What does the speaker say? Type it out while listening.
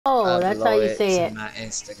Oh, that's how you upload it say to it. my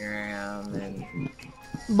Instagram and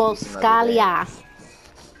some other Boscalia. things.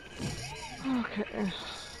 Okay.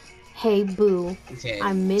 Hey boo, You I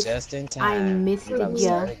came missed just in time. You about to ya.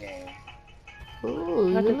 start a game.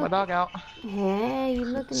 Ooh, I you took my look. dog out. Hey, you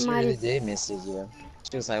looking She mighty. really did miss you.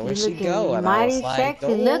 She was like, You where'd she go? looking And I was mighty like,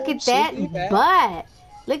 sexy. Look oh, at she'll that be back. butt.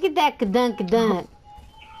 Look at that kadunk kadunk.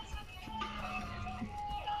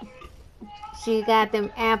 She got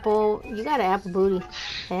them apple. You got an apple booty.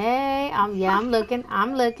 Hey, I'm looking.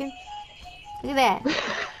 I'm looking. Look at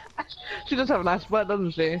that. She does have a nice butt,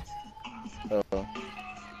 doesn't she? Oh,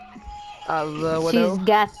 The She's widow.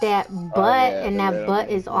 got that oh butt, yeah, and the that little butt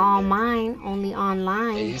mini is all figure. mine, only It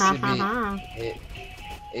online. used Ha to ha be, ha. it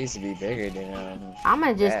used to be bigger than I'm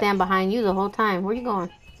gonna just that. stand behind you the whole time. Where you going?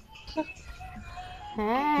 Do you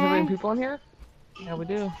have any Hey, people in here? Yeah, we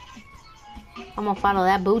do. I'm gonna follow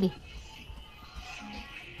that booty.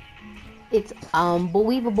 It's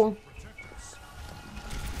unbelievable.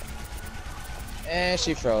 And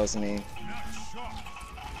she froze me.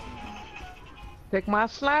 Take my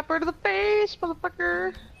slapper to the face,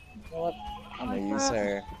 motherfucker. You know what? I'm gonna Like use that.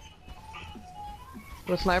 her.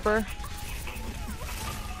 The sniper?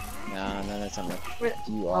 No, that's something. Wait,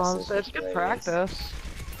 You also so it's good practice.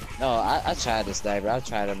 No, I tried the sniper. I've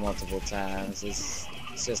tried it multiple times. It's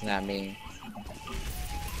just not me.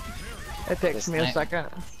 It takes me a second.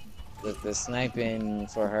 The sniping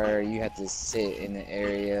for her, you have to sit in the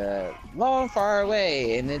area long far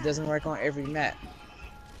away, and it doesn't work on every map.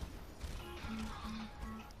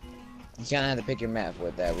 You kinda have to pick your map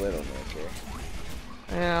with that Widowmaker.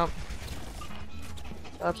 Yeah.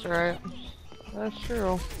 That's right. That's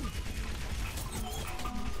true.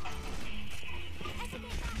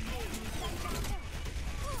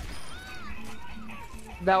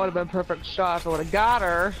 That would have been a perfect shot if I would have got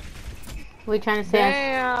her. We trying to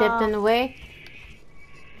say I stepped in the way?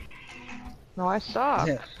 No, I suck.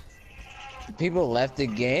 People left the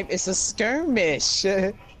game. It's a skirmish.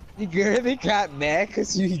 You really got mad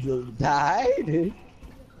because you died?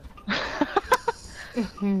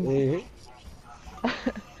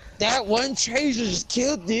 That one tracer just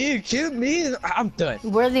killed me, and I'm done.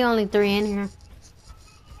 We're the only 3 in here.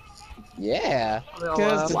 Yeah,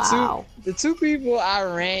 because Wow. the two people I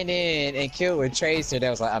ran in and killed with tracer, that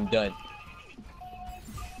was like, I'm done.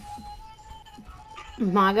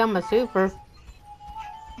 I got my super.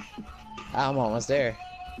 I'm almost there.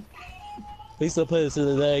 Please don't put us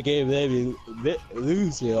in the game, maybe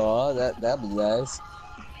lose y'all. That'd be nice.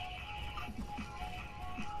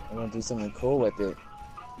 I'm gonna do something cool with it.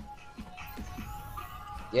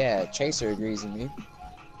 Yeah, Tracer agrees with me.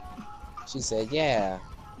 She said, yeah.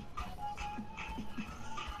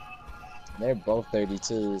 They're both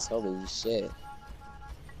 32s. Holy shit.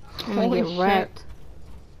 I'm gonna get wrecked.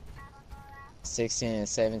 16 and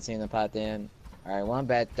 17 to pop in. Alright, one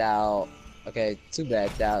backed out. Okay, 2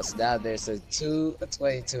 backed out. So now there's a 2, a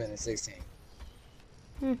 22, and a 16.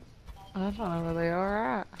 I don't know where they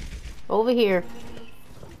are at. Over here.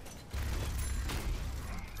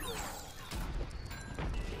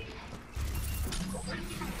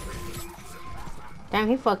 Damn,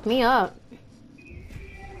 he fucked me up.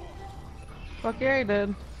 Fuck yeah, he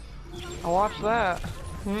did. I watched that.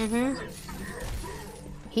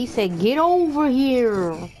 He said, get over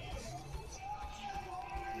here.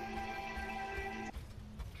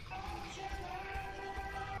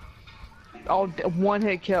 Oh, one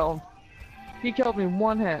hit kill. He killed me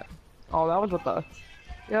 1 hit. Oh, that was what the...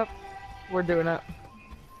 Yep. We're doing it.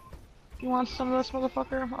 You want some of this,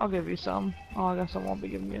 motherfucker? I'll give you some. Oh, I guess I won't be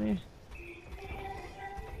giving you any.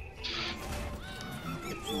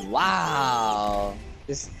 Wow.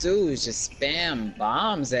 This dude just spam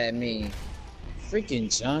bombs at me. Freaking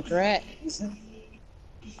Junkrat.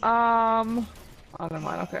 Oh, never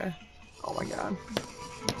mind, okay. Oh my god.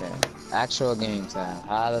 Okay. Actual game time.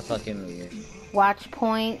 How the fucking weird. Watch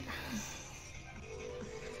point.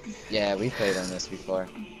 Yeah, we played on this before.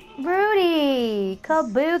 Rudy,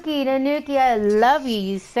 Kabuki, Nanuki, I love you,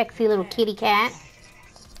 you sexy little kitty cat.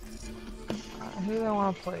 Who do I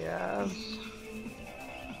want to play as?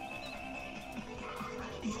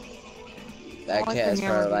 That I cat's think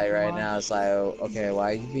probably like right Pokemon. now, it's like, oh, okay,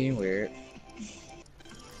 why are you being weird?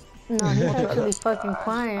 No, he's actually fucking I don't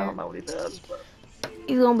quiet. know what he does, but...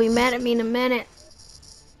 He's gonna be mad at me in a minute.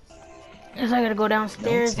 Cause I gotta go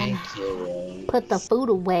downstairs and put the food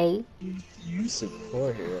away. You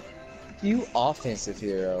support hero. Few offensive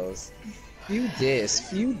heroes. Few this,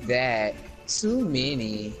 few that. Too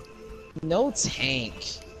many. No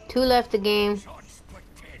tank. 2 left the game.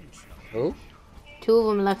 Who? 2 of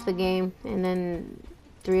them left the game, and then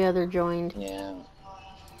 3 other joined. Yeah.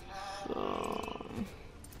 So...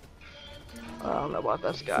 don't know about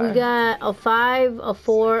this guy. We got a 5, a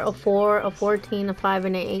 4, a 4, a 14, a 5,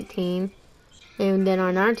 and an 18. And then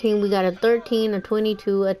on our team, we got a 13, a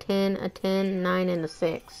 22, a 10, a 10, 9, and a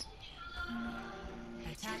 6.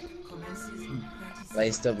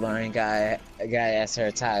 Laced up Lauren guy asked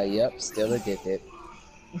her title. Yep, still addicted.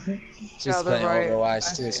 She's playing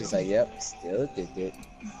Overwatch too. She's like, yep, still addicted.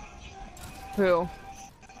 Who?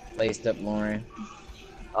 Laced up Lauren.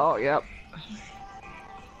 Oh, yep.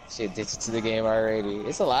 She addicted to the game already.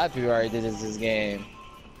 It's a lot of people already addicted to this game.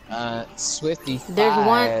 Swifty.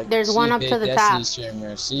 There's one up to the top.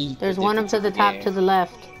 Streamer. There's one up to the top to the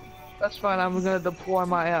left. That's fine. I'm gonna deploy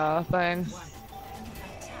my thing.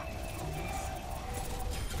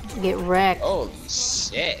 Get wrecked. Holy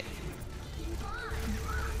shit.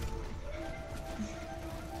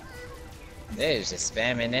 They're just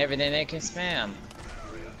spamming everything they can spam.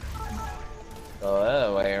 Go the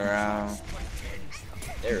other way around.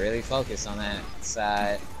 They're really focused on that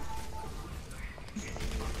side.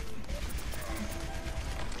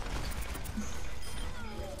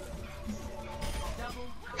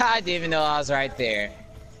 I didn't even know I was right there.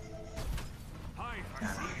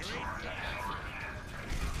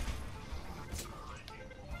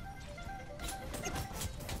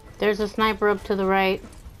 There's a sniper up to the right.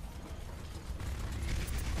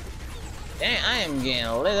 Dang, I am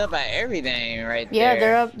getting lit up by everything right there.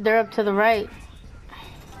 Yeah, they're up to the right.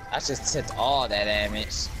 I just took all that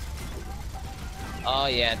damage. Oh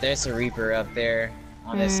yeah, there's a Reaper up there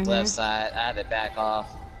on this left side. I had to back off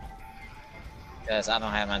because I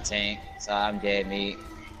don't have my tank, so I'm dead meat.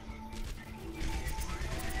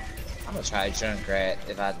 I'm gonna try Junkrat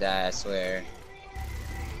if I die, I swear.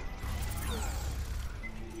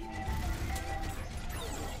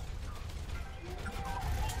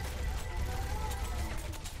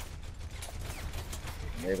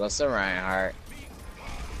 There goes the Reinhardt.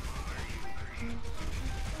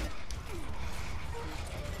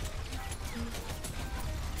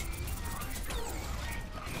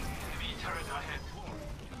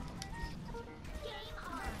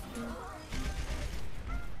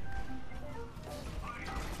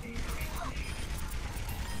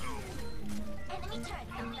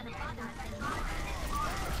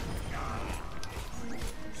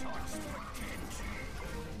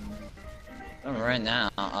 I'm run now.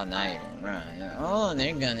 Oh, now you can run. Oh,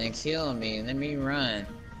 they're gonna kill me. Let me run.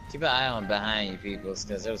 Keep an eye on behind you, peoples,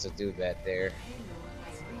 because there was a dude back there.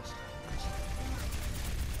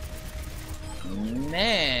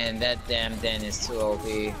 Man, that damn den is too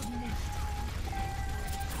OP.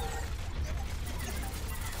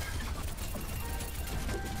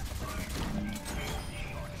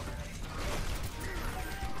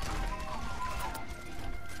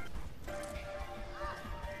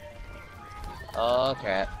 Oh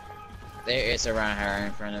crap. There is a Reinhardt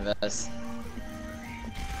in front of us.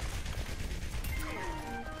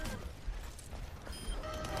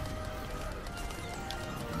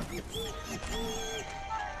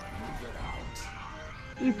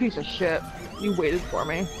 You piece of shit. You waited for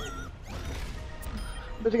me.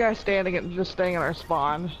 There's a guy standing and just staying in our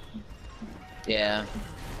spawn. Yeah.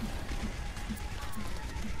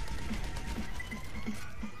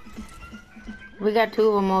 We got 2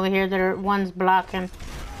 of them over here that are, one's blocking.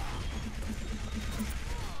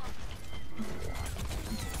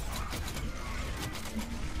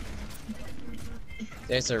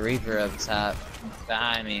 There's a Reaper up top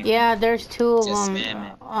behind me. Yeah, there's 2 of Just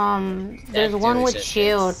them. spamming. There's one dude with just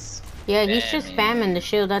shield. is Yeah, he's just spamming the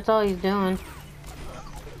shield. That's all he's doing.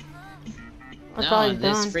 That's all No, he's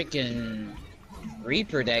this doing. freaking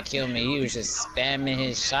Reaper that killed me, he was just spamming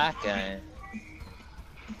his shotgun.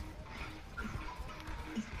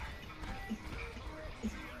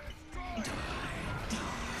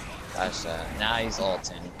 Gosh, now he's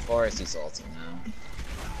ulting. Of course he's ulting now.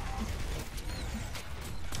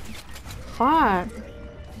 Fuck.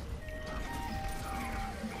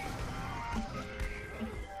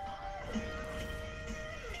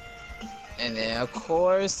 And then of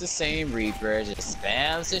course the same Reaper just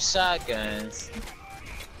spams his shotguns.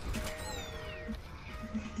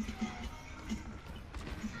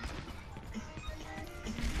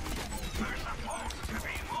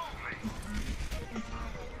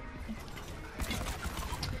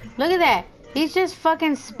 Look at that. He's just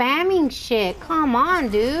fucking spamming shit. Come on,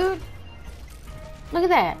 dude. Look at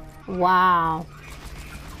that. Wow.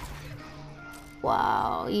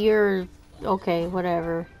 Wow. You're... Okay,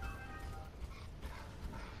 whatever.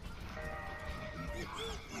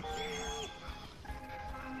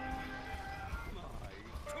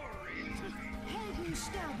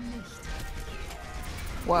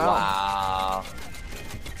 Wow. Wow.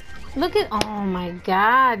 Look at... Oh my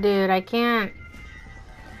god, dude. I can't...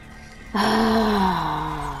 Come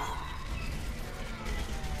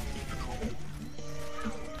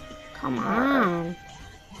on.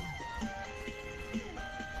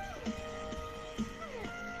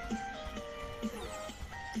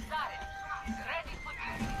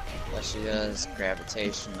 What she does,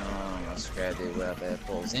 gravitational, let's grab the web that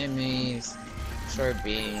pulls enemies, short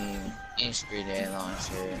beam, inch grenade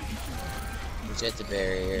launcher, reject the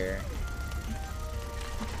barrier.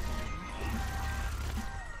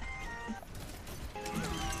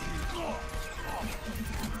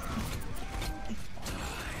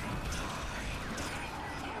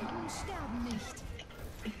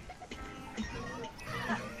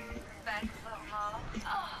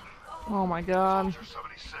 Oh my god.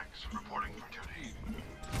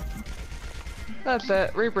 That's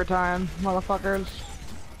it. Reaper time, motherfuckers.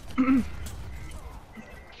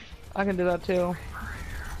 I can do that too.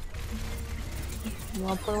 You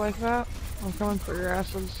wanna play like that? I'm coming for your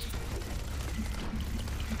asses.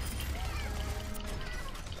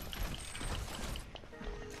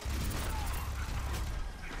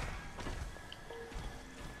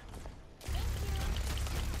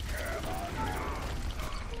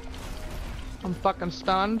 I'm fucking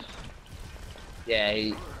stunned. Yeah,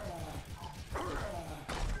 he...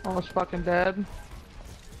 Almost fucking dead.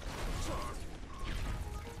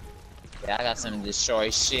 Yeah, I got some to destroy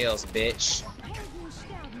shields, bitch.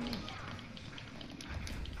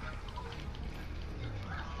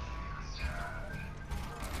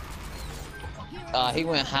 He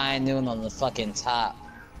went high noon on the fucking top.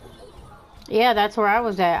 Yeah, that's where I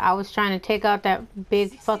was at. I was trying to take out that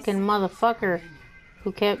big fucking motherfucker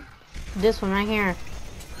who kept this one right here.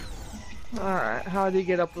 Alright, how do you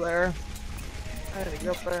get up there? I had to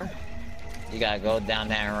get up there. You gotta go down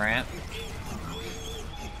that ramp.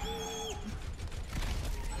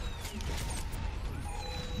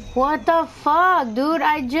 What the fuck, dude?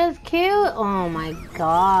 I just killed. Oh my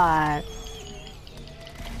god.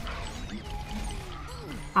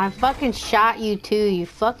 I fucking shot you too, you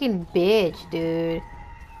fucking bitch, dude.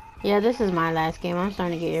 Yeah, this is my last game. I'm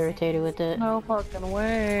starting to get irritated with it. No fucking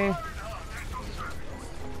way.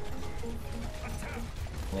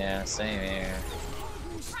 Yeah, same here.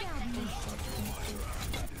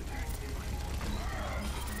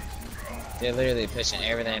 They're literally pushing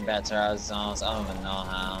everything back to our zones. I don't even know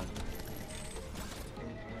how.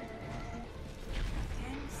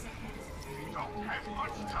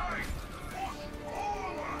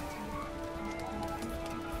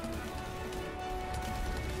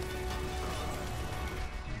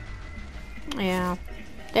 Yeah,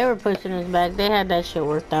 they were pushing us back. They had that shit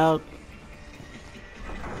worked out.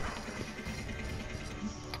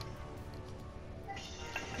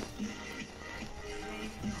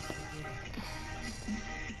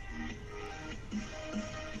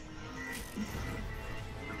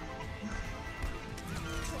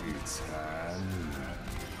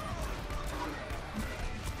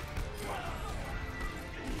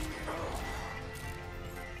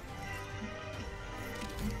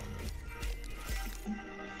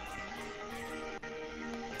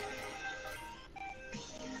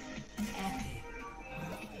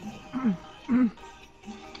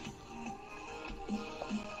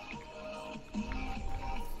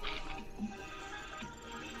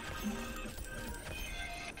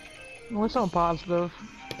 What's on positive?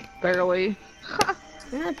 Barely.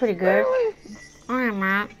 That's pretty good. Barely. Alright,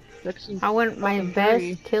 Matt. Dixon's I went, my fucking best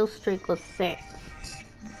dirty. kill streak was 6.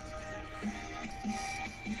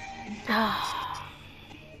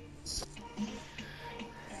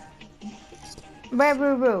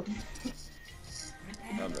 Bro.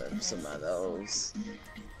 I'm gonna some of those.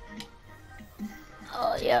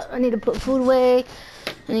 Oh yeah, I need to put food away.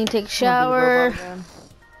 I need to take a shower.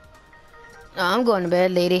 No, I'm going to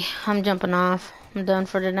bed, lady. I'm jumping off. I'm done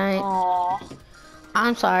for the night. Aww.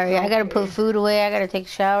 I'm sorry. I gotta put food away. I gotta take a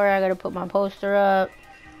shower. I gotta put my poster up.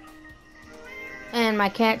 And my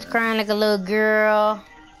cat's crying like a little girl.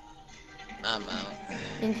 I'm out. You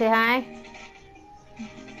can say hi? You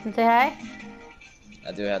can say hi?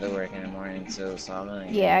 I do have to work in the morning too, so I'm gonna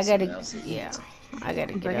Yeah, I get gotta. something else to eat. Yeah, I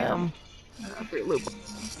gotta get up. Damn. Free loop.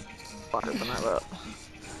 Fucker than I up.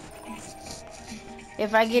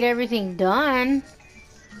 If I get everything done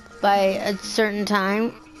by a certain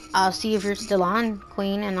time, I'll see if you're still on,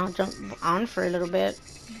 Queen, and I'll jump on for a little bit.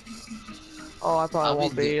 Oh, I probably I'll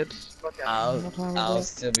won't be be. It's fucking. What time is I'll it?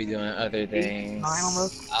 still be doing other 8, things. 9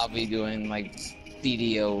 almost. I'll be doing like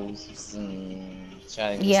videos and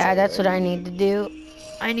trying to Yeah, stay that's what I ready. need to do.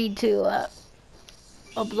 I need to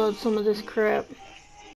upload some of this crap.